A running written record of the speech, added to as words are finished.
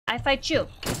I fight you.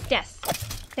 Yes.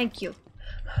 Thank you.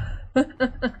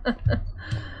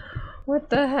 What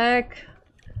the heck?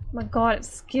 My god,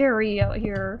 it's scary out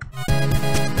here.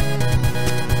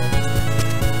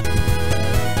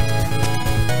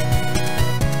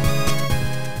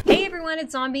 Hey everyone,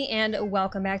 it's Zombie and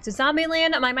welcome back to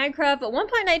Zombiland, my Minecraft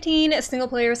 1.19 single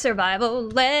player survival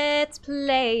let's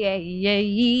play.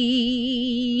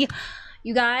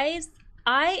 You guys,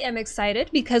 I am excited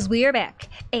because we are back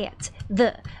at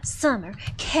the summer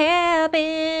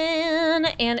cabin,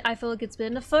 and I feel like it's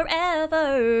been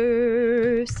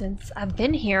forever since I've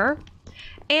been here.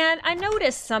 And I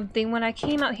noticed something when I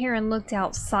came out here and looked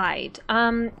outside.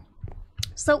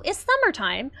 So it's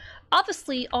summertime.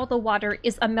 Obviously, all the water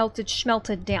is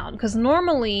schmelted down, because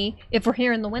normally, if we're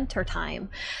here in the winter time,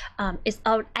 it's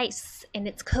all ice and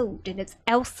it's cold and it's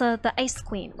Elsa the Ice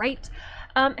Queen, right?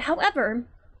 However,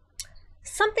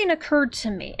 something occurred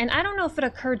to me, and I don't know if it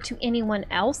occurred to anyone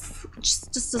else,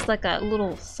 just as like a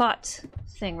little thought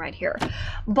thing right here.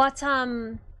 But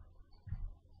other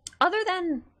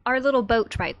than our little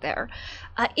boat right there,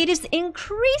 it is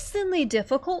increasingly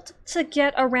difficult to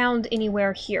get around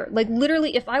anywhere here. Like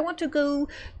literally, if I want to go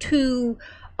to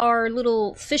our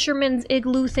little fisherman's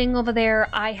igloo thing over there,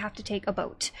 I have to take a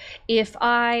boat. If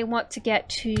I want to get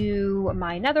to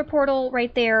my nether portal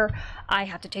right there, I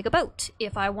have to take a boat.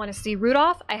 If I want to see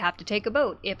Rudolph, I have to take a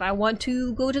boat. If I want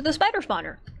to go to the spider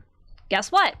spawner,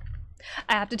 guess what?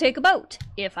 I have to take a boat.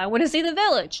 If I want to see the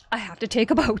village, I have to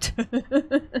take a boat.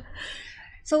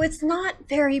 So it's not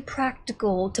very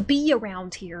practical to be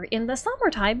around here in the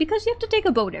summertime because you have to take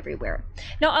a boat everywhere.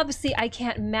 Now, obviously, I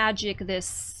can't magic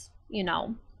this, you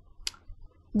know,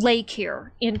 lake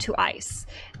here into ice.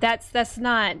 I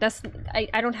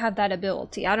don't have that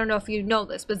ability. I don't know if you know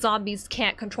this, but zombies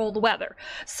can't control the weather.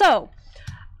 So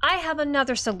I have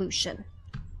another solution.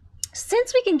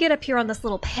 Since we can get up here on this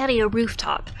little patio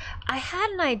rooftop, I had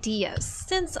an idea.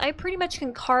 Since I pretty much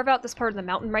can carve out this part of the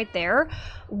mountain right there,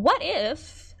 what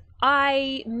if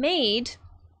I made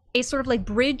a sort of like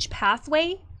bridge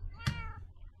pathway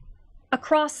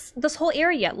across this whole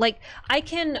area? Like, I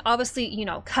can obviously, you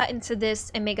know, cut into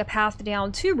this and make a path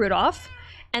down to Rudolph,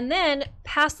 and then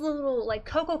past the little like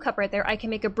cocoa cup right there, I can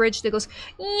make a bridge that goes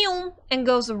and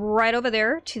goes right over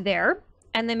there to there,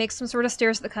 and then make some sort of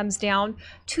stairs that comes down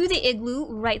to the igloo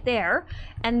right there.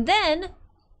 And then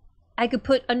I could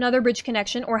put another bridge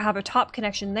connection or have a top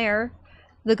connection there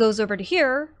that goes over to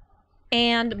here,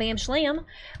 and bam shlam,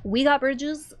 we got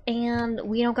bridges and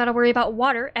we don't got to worry about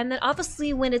water. And then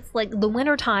obviously when it's like the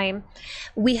winter time,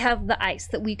 we have the ice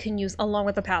that we can use along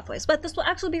with the pathways. But this will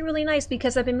actually be really nice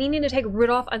because I've been meaning to take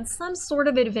Rudolph on some sort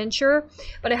of adventure,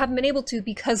 but I haven't been able to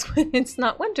because when it's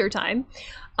not winter time,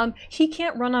 he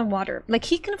can't run on water. Like,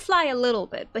 he can fly a little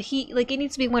bit, but it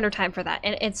needs to be winter time for that,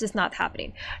 and it's just not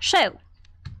happening. So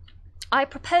I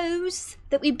propose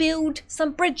that we build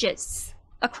some bridges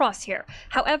across here.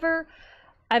 However,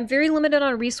 I'm very limited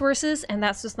on resources, and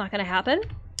that's just not going to happen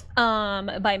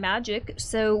by magic.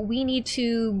 So we need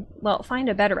to, well, find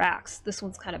a better axe. This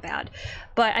one's kind of bad,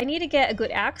 but I need to get a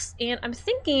good axe. And I'm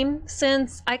thinking,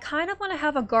 since I kind of want to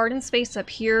have a garden space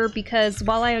up here, because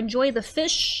while I enjoy the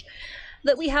fish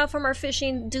that we have from our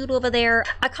fishing dude over there,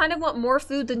 I kind of want more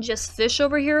food than just fish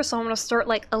over here, so I'm going to start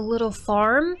like a little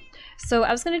farm. So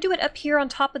I was going to do it up here on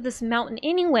top of this mountain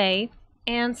anyway,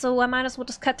 and so I might as well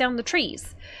just cut down the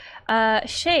trees.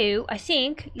 So I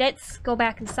think let's go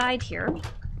back inside here,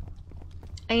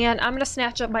 and I'm going to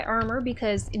snatch up my armor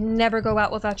because you never go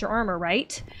out without your armor,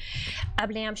 right?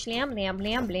 Blam shlam blam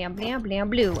blam blam blam blam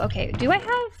blue. Okay, do I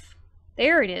have...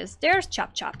 There it is. There's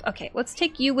Chop Chop. Okay, let's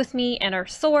take you with me and our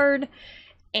sword,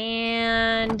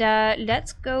 and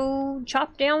let's go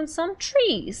chop down some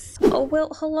trees. Oh, well,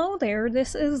 hello there.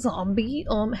 This is Zombie.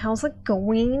 How's it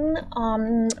going?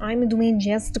 I'm doing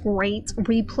just great.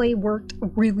 Replay worked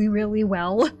really, really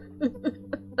well.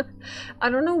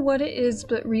 I don't know what it is,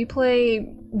 but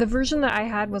Replay, the version that I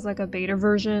had was like a beta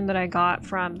version that I got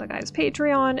from the guy's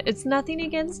Patreon. It's nothing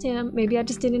against him. Maybe I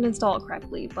just didn't install it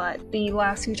correctly, but the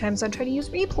last few times I tried to use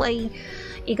Replay,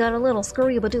 it got a little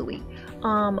scurry-a-dooey.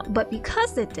 But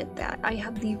because it did that, I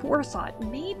had the forethought,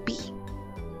 maybe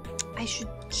I should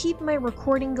keep my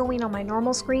recording going on my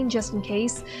normal screen just in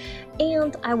case,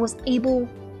 and I was able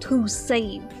to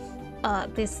save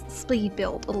this speed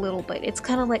build a little bit. It's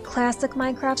kind of like classic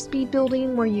Minecraft speed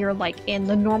building where you're like in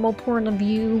the normal point of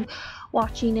view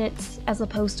watching it as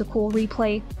opposed to cool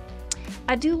Replay.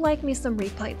 I do like me some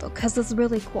Replay though, because it's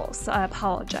really cool, so I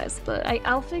apologize, but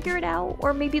I'll figure it out,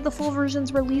 or maybe the full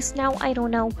version's released now, I don't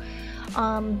know.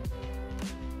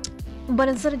 But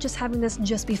instead of just having this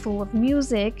just be full of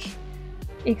music,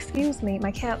 Excuse me,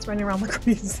 my cat's running around like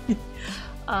crazy.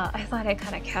 I thought I'd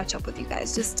kind of catch up with you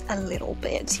guys just a little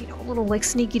bit, you know, a little like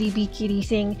sneakity beakity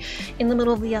thing in the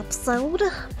middle of the episode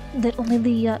that only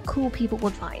the cool people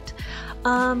would find.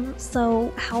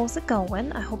 So how's it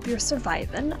going? I hope you're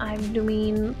surviving. I'm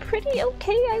doing pretty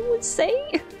okay, I would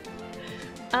say.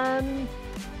 I'm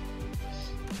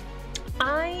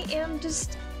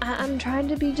trying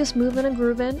to be just moving and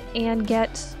grooving and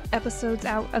get episodes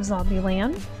out of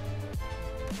Zombieland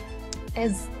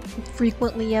as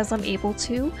frequently as I'm able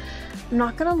to. I'm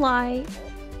not gonna lie,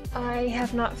 I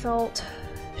have not felt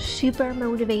super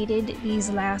motivated these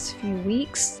last few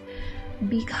weeks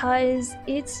because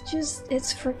it's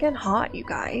freaking hot, you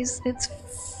guys. It's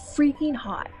freaking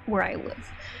hot where I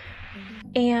live.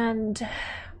 And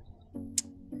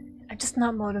I'm just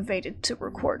not motivated to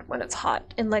record when it's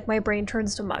hot and like my brain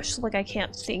turns to mush. Like I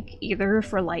can't think either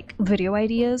for like video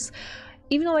ideas.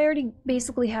 Even though I already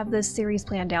basically have this series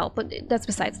planned out, but that's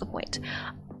besides the point.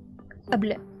 I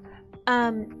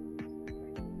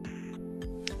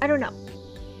don't know.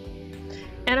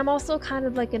 And I'm also kind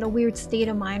of like in a weird state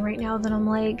of mind right now that I'm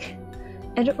like,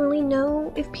 I don't really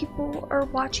know if people are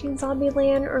watching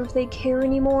Zombieland or if they care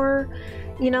anymore.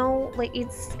 You know, like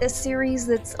it's a series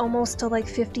that's almost to like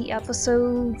 50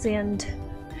 episodes, and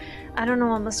I don't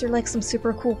know, unless you're like some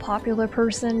super cool popular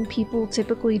person, people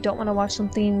typically don't want to watch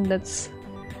something that's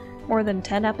more than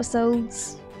 10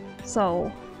 episodes.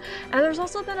 So, and there's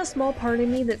also been a small part of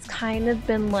me that's kind of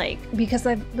been like, because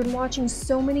I've been watching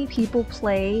so many people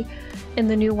play in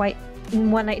the new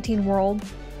 119 world,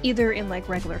 either in like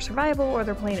regular survival or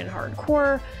they're playing in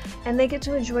hardcore, and they get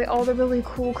to enjoy all the really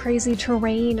cool, crazy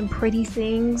terrain and pretty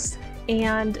things.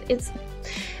 And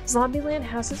Zombieland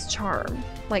has its charm.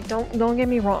 Like, don't get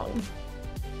me wrong,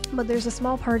 but there's a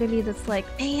small part of me that's like,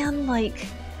 man, like,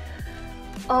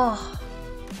 oh,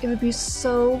 it would be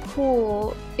so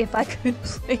cool if I could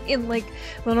play in like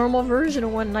the normal version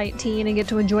of 119 and get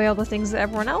to enjoy all the things that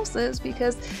everyone else is,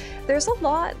 because there's a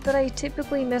lot that I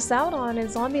typically miss out on in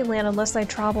Zombieland unless I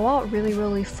travel out really,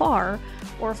 really far,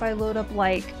 or if I load up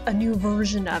like a new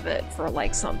version of it for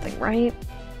like something, right?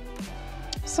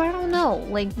 So I don't know,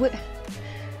 like what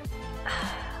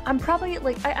I'm probably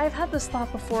like, I've had this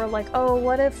thought before, like, oh,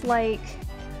 what if like,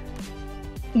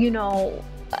 you know,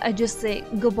 I just say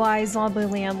goodbye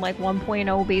Zombieland like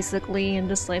 1.0 basically, and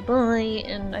just like bye,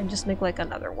 and I just make like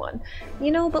another one,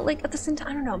 you know? But like at the same time,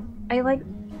 I don't know, I like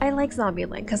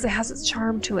Zombieland because it has its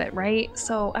charm to it, right?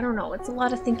 So I don't know, it's a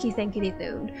lot of thinky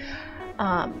food.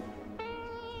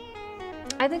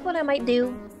 I think what I might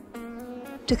do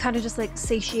to kind of just like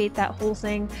satiate that whole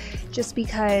thing, just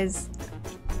because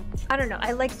I don't know,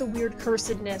 I like the weird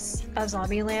cursedness of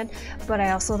Zombieland, but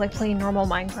I also like playing normal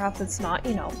Minecraft that's not,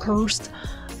 you know, cursed.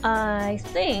 I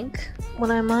think what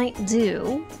I might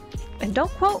do, and don't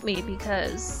quote me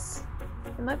because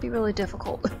it might be really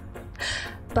difficult,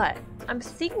 but I'm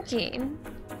thinking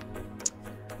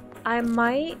I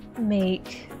might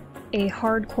make a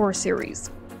hardcore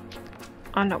series.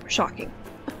 I know, shocking.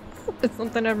 It's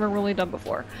something I've never really done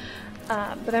before.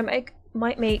 But I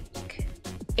might make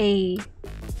a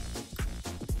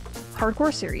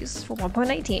hardcore series for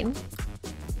 1.19,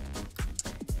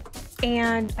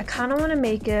 and I kind of want to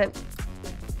make it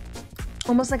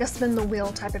almost like a spin the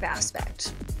wheel type of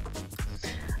aspect.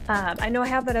 I know I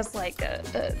have that as like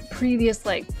a previous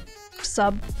like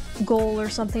sub goal or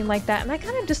something like that, and I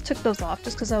kind of just took those off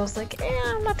just because I was like,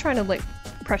 I'm not trying to like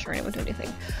pressure anyone to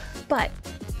anything, but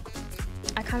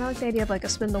I kind of like the idea of like a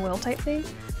spin the wheel type thing.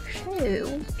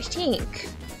 So I think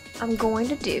I'm going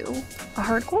to do a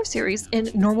hardcore series in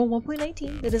normal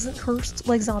 1.19 that isn't cursed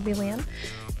like Zombieland.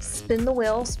 Spin the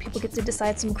wheel so people get to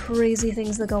decide some crazy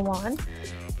things that go on,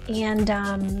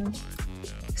 and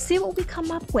see what we come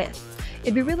up with.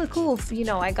 It'd be really cool if, you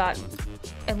know, I got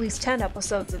at least 10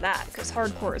 episodes of that, because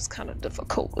hardcore is kind of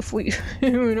difficult if we we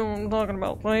know what I'm talking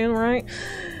about playing, right?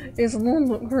 It's a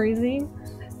little bit crazy.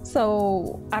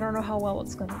 So I don't know how well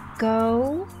it's gonna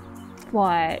go,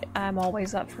 but I'm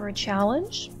always up for a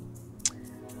challenge.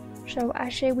 So I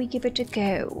say we give it a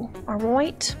go.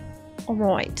 Alright?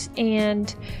 Alright.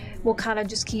 And we'll kind of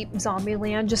just keep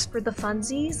Zombieland just for the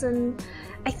funsies. And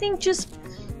I think just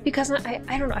because I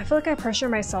don't know, I feel like I pressure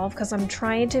myself because I'm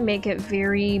trying to make it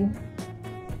very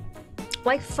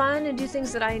like fun and do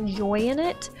things that I enjoy in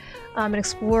it, and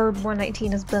explore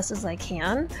 119 as best as I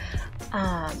can.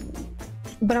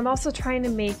 But I'm also trying to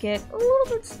make it a little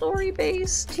bit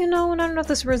story-based, you know, and I don't know if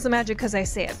this ruins the magic because I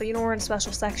say it, but you know, we're in a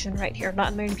special section right here.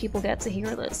 Not many people get to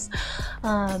hear this.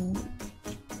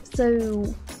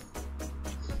 So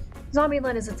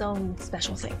Zombieland is its own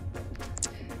special thing.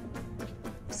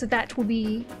 So that will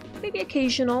be maybe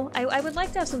occasional. I would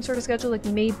like to have some sort of schedule, like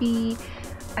maybe,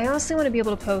 I honestly want to be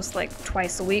able to post like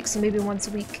twice a week, so maybe once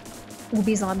a week will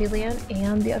be Zombieland,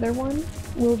 and the other one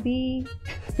will be...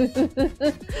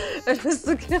 I'm just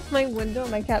looking at my window,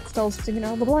 my cat's still sticking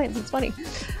out of the blinds, it's funny.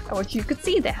 I wish you could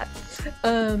see that.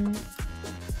 The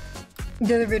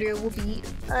other video will be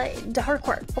the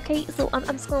hardcore, okay? So I'm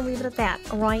just gonna leave it at that,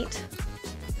 alright?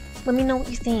 Let me know what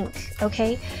you think,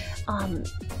 okay?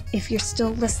 If you're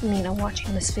still listening and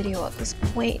watching this video at this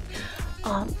point,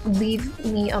 leave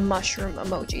me a mushroom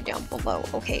emoji down below,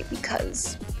 okay?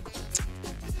 Because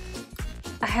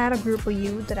I had a group of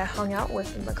you that I hung out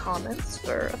with in the comments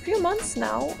for a few months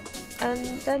now,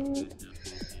 and then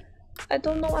I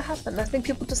don't know what happened. I think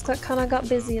people just kind of got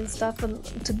busy and stuff, and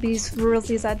to be as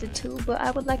realty as I did too, but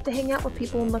I would like to hang out with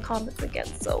people in the comments again,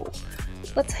 so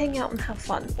let's hang out and have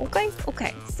fun, okay?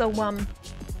 Okay, so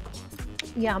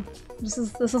yeah, this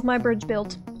is my bridge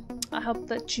build. I hope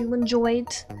that you enjoyed,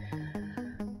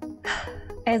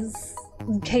 as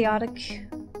chaotic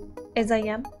as I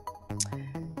am,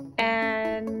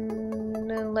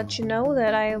 and let you know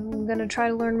that I'm gonna try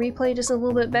to learn replay just a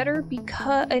little bit better,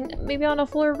 because, and maybe on a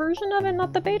fuller version of it,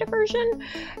 not the beta version,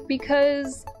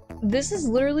 because this is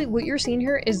literally what you're seeing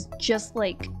here is just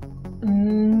like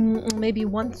maybe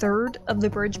 1/3 of the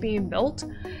bridge being built,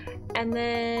 and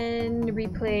then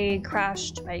replay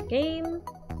crashed my game,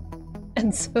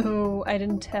 and so I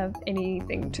didn't have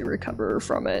anything to recover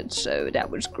from it, so that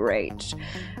was great,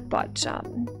 but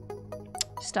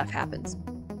stuff happens.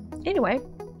 Anyway,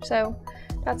 so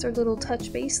that's our little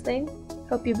touch base thing.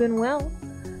 Hope you've been well,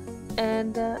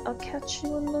 and I'll catch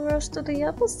you in the rest of the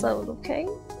episode, okay?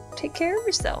 Take care of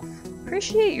yourself.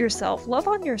 Appreciate yourself. Love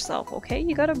on yourself, okay?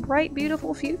 You got a bright,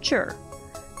 beautiful future.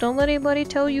 Don't let anybody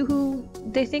tell you who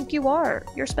they think you are.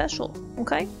 You're special,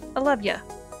 okay? I love ya.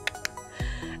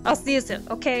 I'll see you soon,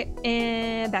 okay?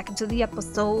 And back into the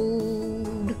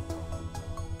episode.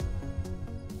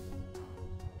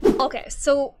 Okay,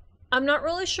 so I'm not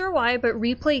really sure why, but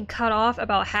replay cut off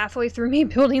about halfway through me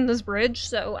building this bridge,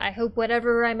 so I hope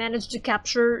whatever I managed to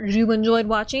capture you enjoyed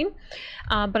watching.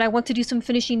 But I want to do some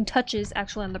finishing touches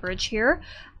actually on the bridge here.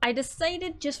 I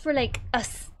decided, just for like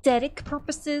aesthetic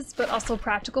purposes, but also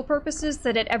practical purposes,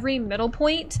 that at every middle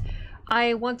point,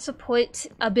 I want to put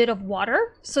a bit of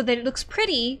water so that it looks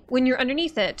pretty when you're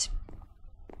underneath it.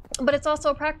 But it's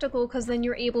also practical because then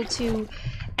you're able to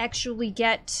actually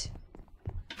get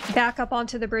back up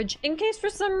onto the bridge in case for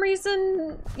some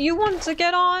reason you want to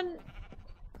get on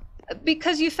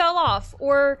because you fell off,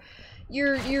 or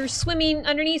you're swimming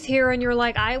underneath here and you're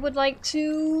like, I would like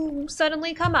to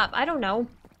suddenly come up. I don't know.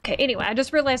 Okay, anyway, I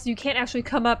just realized you can't actually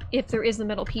come up if there is a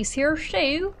middle piece here,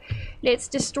 so let's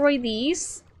destroy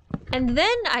these, and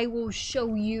then I will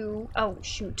show you... Oh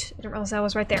shoot, I didn't realize I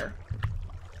was right there.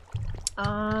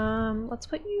 Let's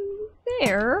put you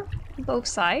there, both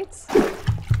sides.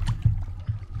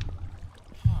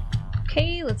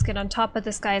 Okay, let's get on top of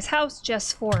this guy's house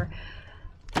just for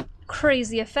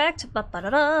crazy effect.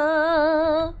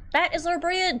 Ba-ba-da-da! That is our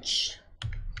bridge!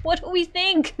 What do we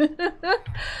think?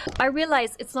 I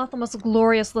realize it's not the most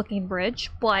glorious looking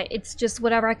bridge, but it's just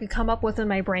whatever I could come up with in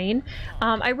my brain.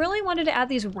 I really wanted to add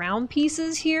these round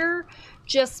pieces here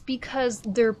just because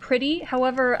they're pretty.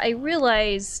 However, I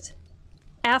realized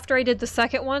after I did the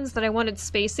second ones that I wanted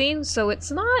spacing, so it's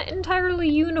not entirely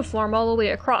uniform all the way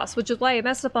across, which is why I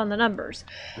messed up on the numbers.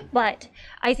 But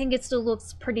I think it still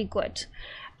looks pretty good.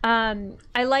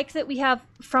 I like that we have,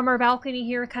 from our balcony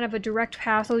here, kind of a direct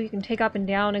path so you can take up and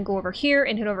down and go over here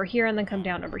and hit over here and then come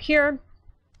down over here.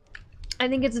 I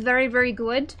think it's very, very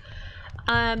good.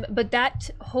 But that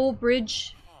whole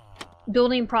bridge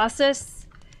building process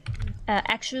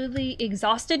actually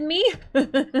exhausted me.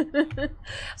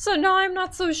 So now I'm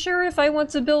not so sure if I want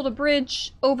to build a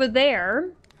bridge over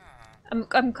there.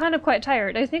 I'm kind of quite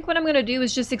tired. I think what I'm going to do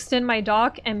is just extend my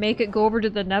dock and make it go over to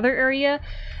the nether area,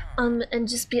 and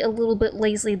just be a little bit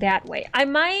lazy that way. I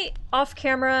might, off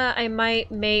camera, I might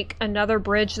make another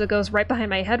bridge that goes right behind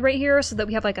my head right here so that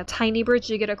we have like a tiny bridge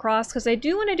to get across, because I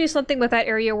do want to do something with that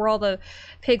area where all the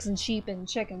pigs and sheep and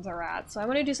chickens are at. So I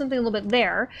want to do something a little bit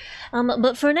there.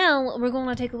 But for now, we're going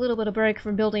to take a little bit of break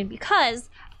from building because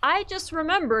I just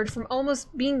remembered from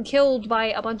almost being killed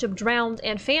by a bunch of drowned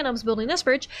and phantoms building this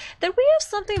bridge that we have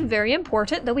something very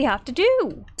important that we have to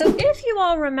do. So if you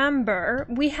all remember,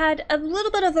 we had a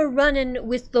little bit of a run-in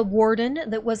with the warden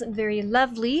that wasn't very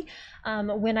lovely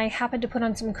when I happened to put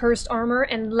on some cursed armor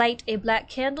and light a black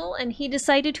candle, and he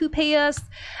decided to pay us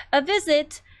a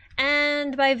visit,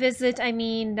 and by visit I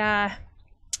mean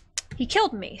he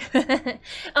killed me.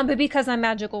 But because I'm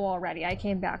magical already, I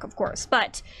came back, of course.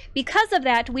 But because of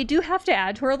that, we do have to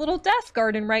add to our little death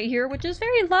garden right here, which is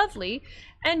very lovely.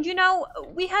 And, you know,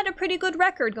 we had a pretty good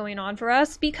record going on for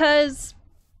us because,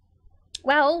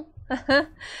 well,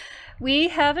 we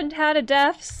haven't had a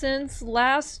death since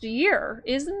last year.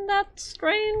 Isn't that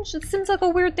strange? It seems like a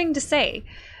weird thing to say.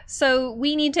 So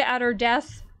we need to add our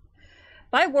death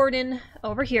by warden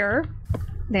over here.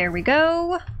 There we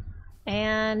go.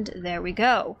 And there we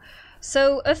go.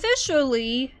 So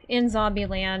officially in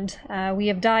Zombieland, we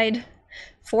have died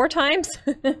 4 times.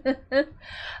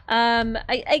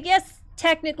 I guess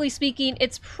technically speaking,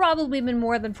 it's probably been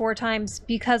more than 4 times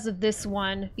because of this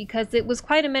one, because it was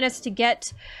quite a menace to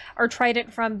get our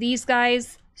trident from these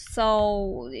guys.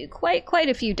 So quite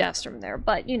a few deaths from there,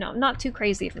 but you know, not too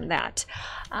crazy from that.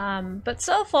 But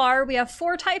so far we have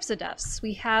 4 types of deaths.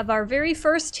 We have our very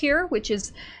first here, which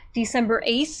is December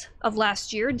 8th of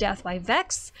last year, death by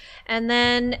Vex, and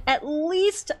then at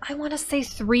least, I want to say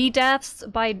 3 deaths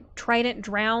by Trident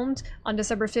Drowned on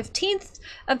December 15th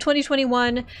of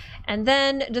 2021, and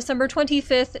then December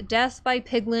 25th, death by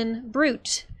Piglin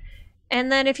Brute.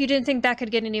 And then if you didn't think that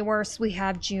could get any worse, we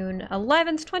have June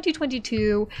 11th,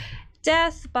 2022,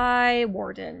 death by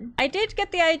Warden. I did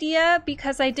get the idea,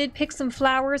 because I did pick some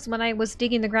flowers when I was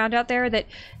digging the ground out there, that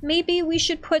maybe we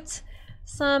should put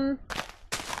some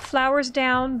flowers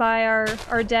down by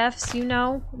our deaths, you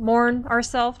know, mourn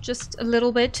ourselves just a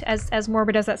little bit, as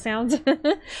morbid as that sounds.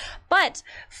 But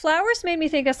flowers made me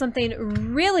think of something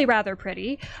really rather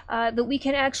pretty that we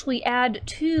can actually add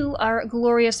to our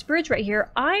glorious bridge right here.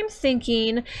 I'm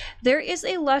thinking there is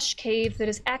a lush cave that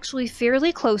is actually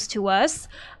fairly close to us.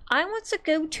 I want to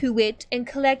go to it and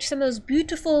collect some of those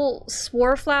beautiful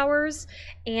spore flowers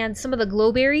and some of the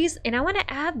glowberries, and I want to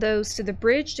add those to the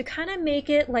bridge to kind of make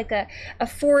it like a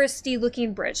foresty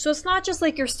looking bridge. So it's not just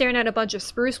like you're staring at a bunch of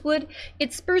spruce wood,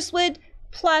 it's spruce wood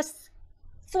plus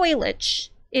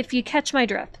foliage, if you catch my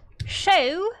drift.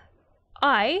 So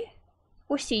I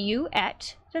will see you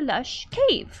at the lush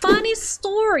cave. Funny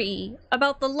story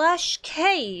about the lush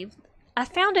cave. I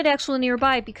found it actually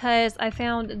nearby because I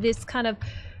found this kind of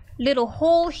little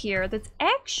hole here that's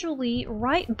actually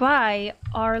right by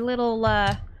our little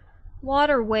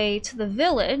waterway to the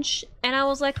village, and I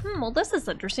was like, well, this is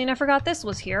interesting, I forgot this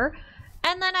was here.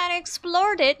 And then I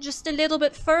explored it just a little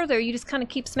bit further. You just kind of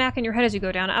keep smacking your head as you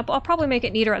go down. I'll probably make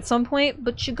it neater at some point,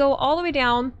 but you go all the way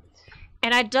down,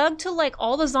 and I dug to like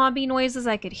all the zombie noises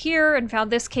I could hear and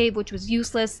found this cave, which was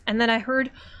useless, and then I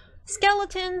heard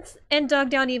skeletons and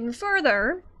dug down even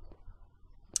further,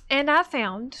 and I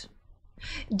found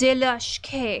the lush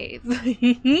cave.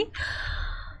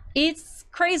 It's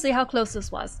crazy how close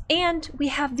this was, and we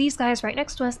have these guys right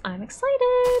next to us. I'm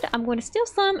excited. I'm going to steal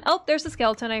some. Oh, there's a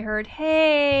skeleton I heard.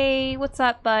 Hey, what's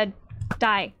up, bud?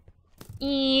 Die.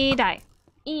 Die.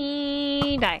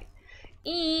 Die.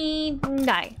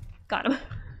 Die. Got him.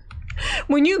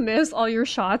 When you miss all your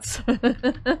shots.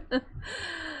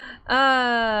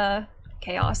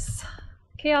 Chaos.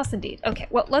 Chaos indeed. Okay,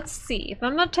 well, let's see. If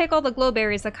I'm gonna take all the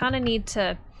glowberries, I kind of need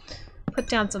to put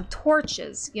down some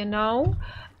torches, you know?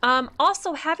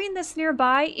 Also, having this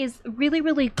nearby is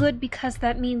really good, because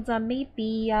that means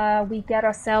maybe we get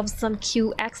ourselves some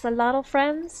cute axolotl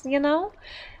friends, you know?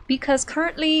 Because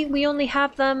currently we only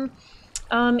have them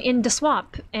in the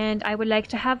swamp, and I would like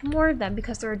to have more of them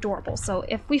because they're adorable. So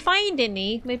if we find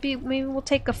any, maybe we'll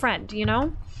take a friend, you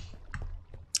know?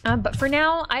 But for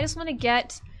now, I just want to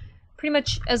get pretty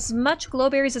much as much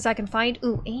glowberries as I can find.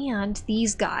 Ooh, and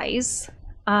these guys.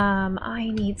 I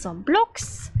need some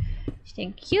blocks.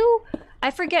 Thank you.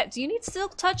 I forget, do you need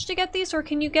silk touch to get these, or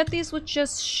can you get these with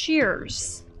just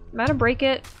shears? I'm gonna break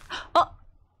it. Oh!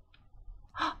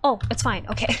 Oh, it's fine.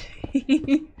 Okay.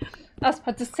 I was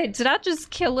about to say, did I just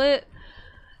kill it?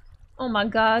 Oh my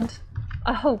god.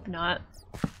 I hope not.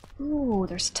 Ooh,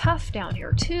 there's tough down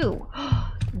here too.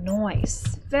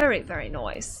 Nice. Very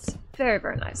nice.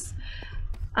 Very nice.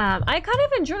 I kind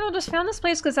of in general just found this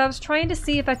place because I was trying to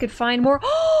see if I could find more.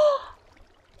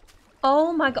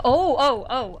 Oh my god. Oh,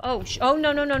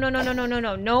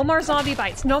 no. No more zombie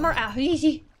bites. No more.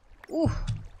 Ooh,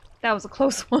 that was a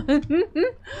close one.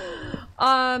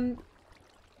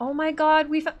 Oh my god,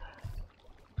 we found.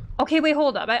 Okay, wait,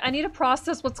 hold up. I need to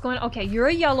process what's going on. Okay, you're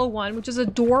a yellow one, which is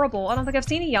adorable. I don't think I've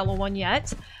seen a yellow one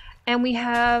yet. And we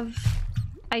have,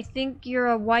 I think you're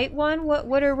a white one.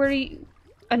 What are you?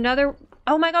 Another.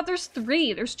 Oh my god, there's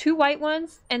 3. There's 2 white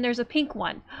ones and there's a pink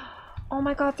one. Oh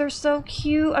my god, they're so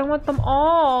cute. I want them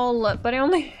all, but I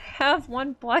only have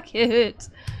 1 bucket.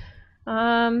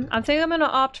 I think I'm gonna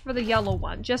opt for the yellow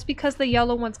one, just because the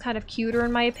yellow one's kind of cuter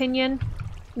in my opinion.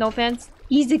 No offense.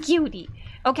 He's a cutie.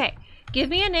 Okay, give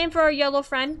me a name for our yellow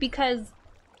friend because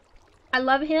I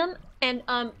love him and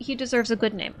he deserves a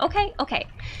good name. Okay, okay.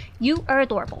 You are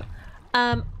adorable.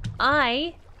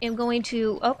 I am going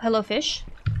to... Oh, hello, fish.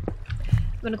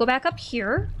 I'm gonna go back up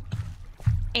here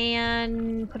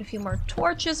and put a few more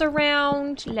torches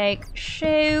around, like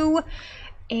so.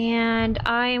 And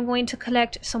I am going to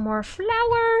collect some more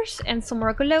flowers and some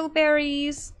more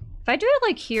glowberries. If I do it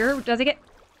like here, does it get...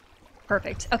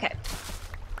 Perfect. Okay.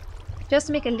 Just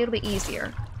to make it a little bit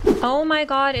easier. Oh my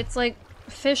god, it's like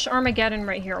fish Armageddon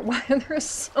right here. Why are there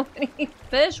so many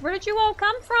fish? Where did you all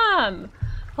come from?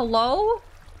 Hello?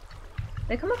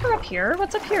 They come up from up here?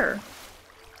 What's up here?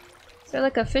 Is there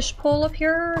like a fish pool up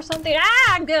here or something?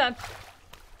 Ah, good.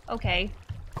 Okay.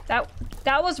 That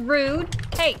was rude.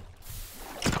 Hey.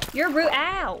 You're rude.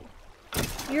 Ow.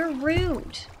 You're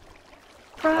rude.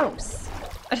 Gross.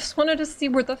 I just wanted to see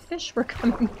where the fish were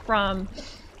coming from.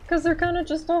 Because they're kind of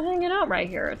just all hanging out right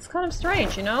here. It's kind of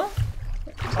strange, you know?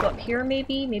 Let's go up here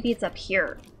maybe. Maybe it's up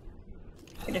here.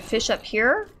 Get a fish up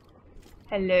here.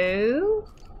 Hello?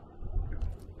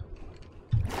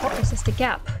 Oh, is this the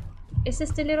gap? Is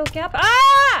this the little gap?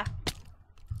 Ah!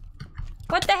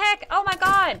 What the heck? Oh my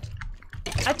god!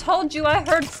 I told you I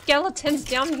heard skeletons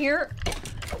down here.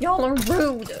 Y'all are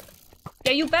rude.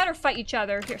 Yeah, you better fight each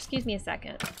other. Here, excuse me a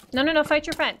second. No, no, no, fight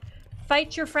your friend.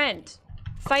 Fight your friend.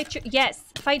 Fight your... Yes,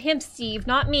 fight him, Steve,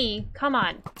 not me. Come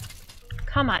on.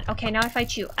 Come on. Okay, now I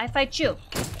fight you. I fight you.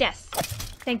 Yes.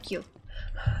 Thank you.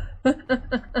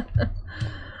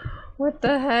 What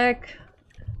the heck?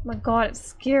 My god, it's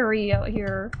scary out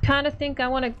here. Kind of think I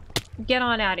want to get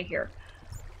on out of here.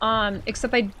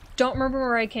 Except I don't remember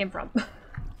where I came from.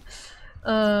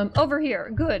 Over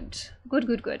here. Good. Good,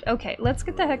 good, good. Okay, let's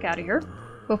get the heck out of here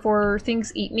before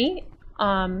things eat me.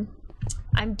 I'm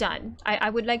done. I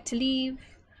would like to leave.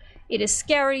 It is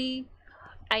scary.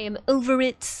 I am over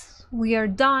it. We are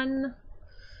done.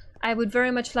 I would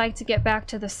very much like to get back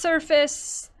to the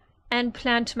surface and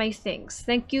plant my things.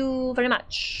 Thank you very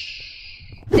much.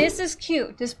 This is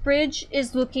cute. This bridge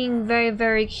is looking very,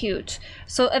 very cute.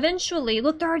 So eventually,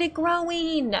 look, they're already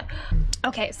growing.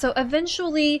 Okay, so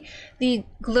eventually the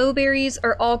glowberries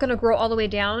are all gonna grow all the way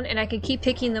down and I can keep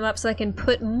picking them up so I can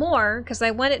put more because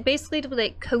I want it basically to be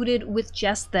like coated with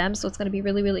just them. So it's gonna be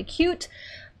really, really cute.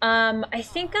 I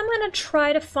think I'm gonna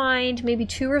try to find maybe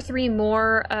 2 or 3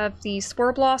 more of the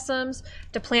spore blossoms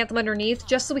to plant them underneath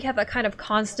just so we have that kind of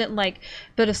constant like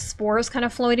bit of spores kind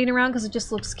of floating around because it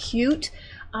just looks cute.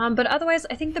 But otherwise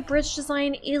I think the bridge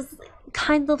design is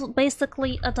kind of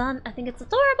basically done. I think it's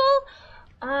adorable.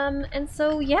 And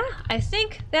so yeah, I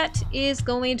think that is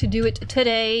going to do it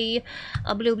today,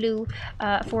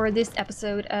 for this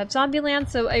episode of Zombieland.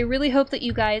 So I really hope that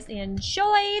you guys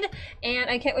enjoyed, and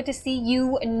I can't wait to see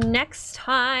you next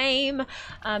time.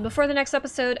 Before the next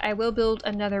episode, I will build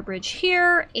another bridge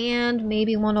here, and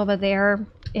maybe one over there,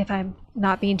 if I'm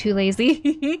not being too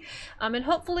lazy. And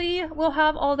hopefully we'll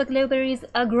have all the glowberries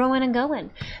growing and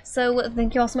going. So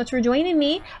thank you all so much for joining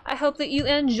me. I hope that you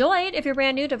enjoyed. If you're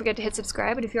brand new, don't forget to hit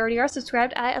subscribe. And if you already are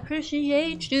subscribed, I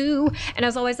appreciate you. And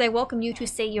as always, I welcome you to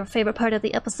say your favorite part of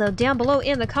the episode down below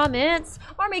in the comments,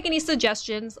 or make any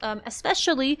suggestions,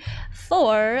 especially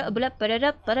for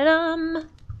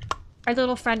our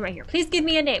little friend right here. Please give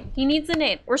me a name. He needs a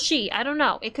name. Or she. I don't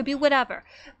know. It could be whatever.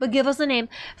 But give us a name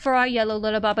for our yellow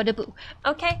little baba da boo.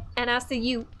 Okay? And I'll see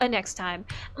you next time.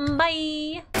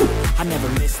 Bye! I never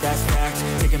miss, that's fact.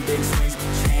 Taking big swings, put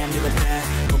your hand to the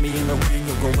bat. Put me in the ring,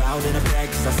 you'll go out in a bag.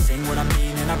 Cause I sing what I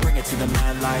mean and I bring it to the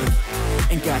mad light.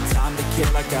 Ain't got time to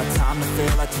kill, I got time to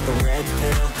feel. I took a red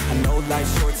pill. I know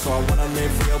life's short so I wanna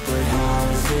live real. But how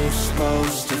is it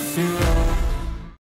supposed to feel?